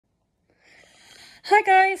Hi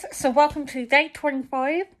guys, so welcome to day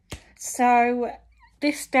 25. So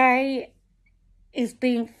this day is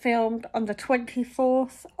being filmed on the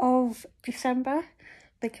 24th of December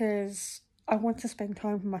because I want to spend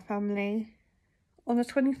time with my family on the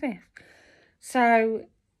 25th. So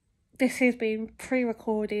this is being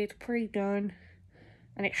pre-recorded, pre-done,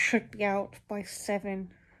 and it should be out by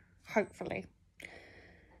 7, hopefully.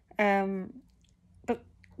 But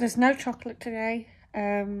there's no chocolate today.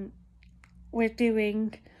 We're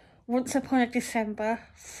doing Once Upon a December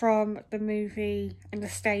from the movie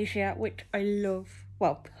Anastasia, which I love.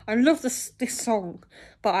 Well, I love this song,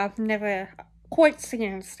 but I've never quite seen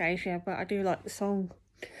Anastasia, but I do like the song.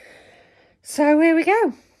 So here we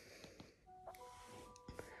go.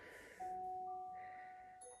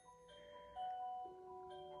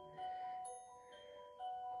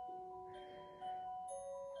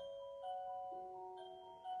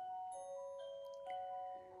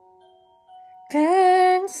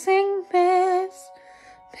 Dancing bears,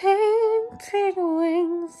 painted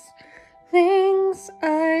wings, things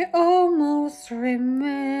I almost remember,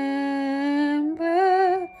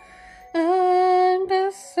 and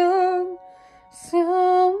a song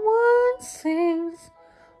someone sings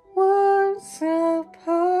once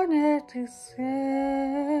upon a December.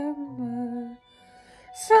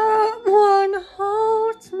 Someone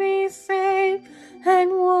holds me safe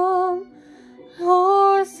and warm.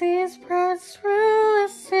 Horses prance through a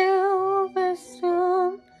silver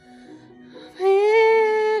storm.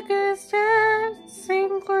 Figures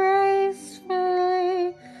dancing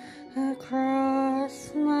gracefully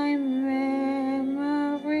across my memory.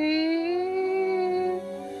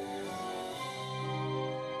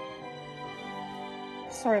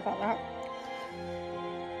 Sorry about that.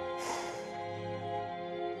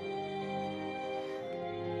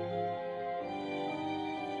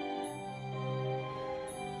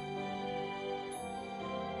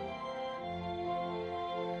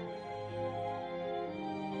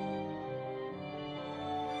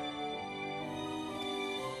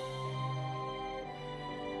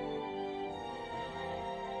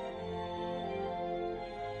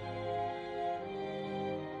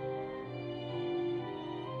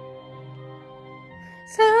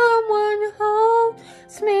 Someone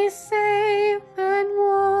holds me safe and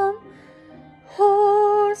warm.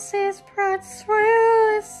 Horses prance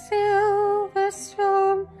through a silver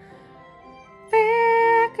storm.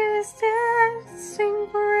 Figures dancing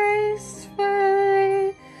gracefully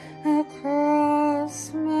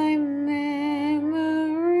across my memory.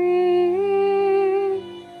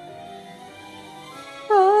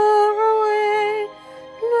 Far away,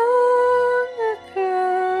 long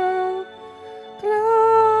ago,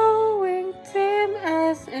 glowing dim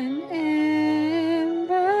as an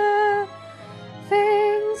ember,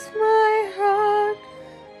 things my heart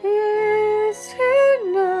used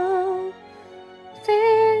to know,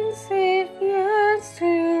 things it yearns to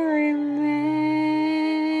remember,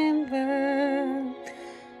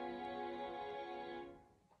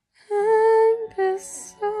 and a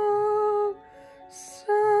song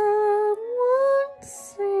someone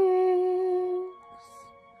sings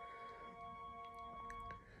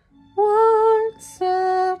once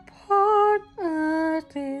upon a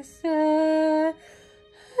December.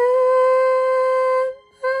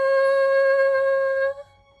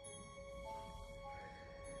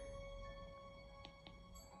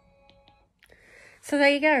 So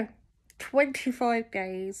there you go, 25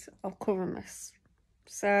 days of Covermas.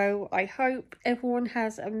 So I hope everyone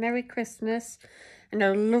has a Merry Christmas and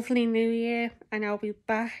a lovely New Year, and I'll be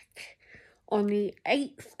back on the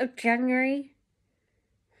 8th of January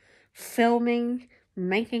filming,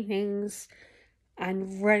 making things,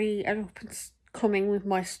 and ready and up and coming with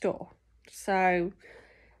my store. So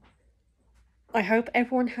I hope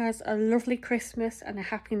everyone has a lovely Christmas and a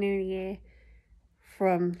happy New Year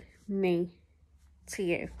from me to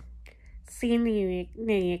you. See you in the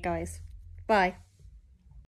new year, guys. Bye.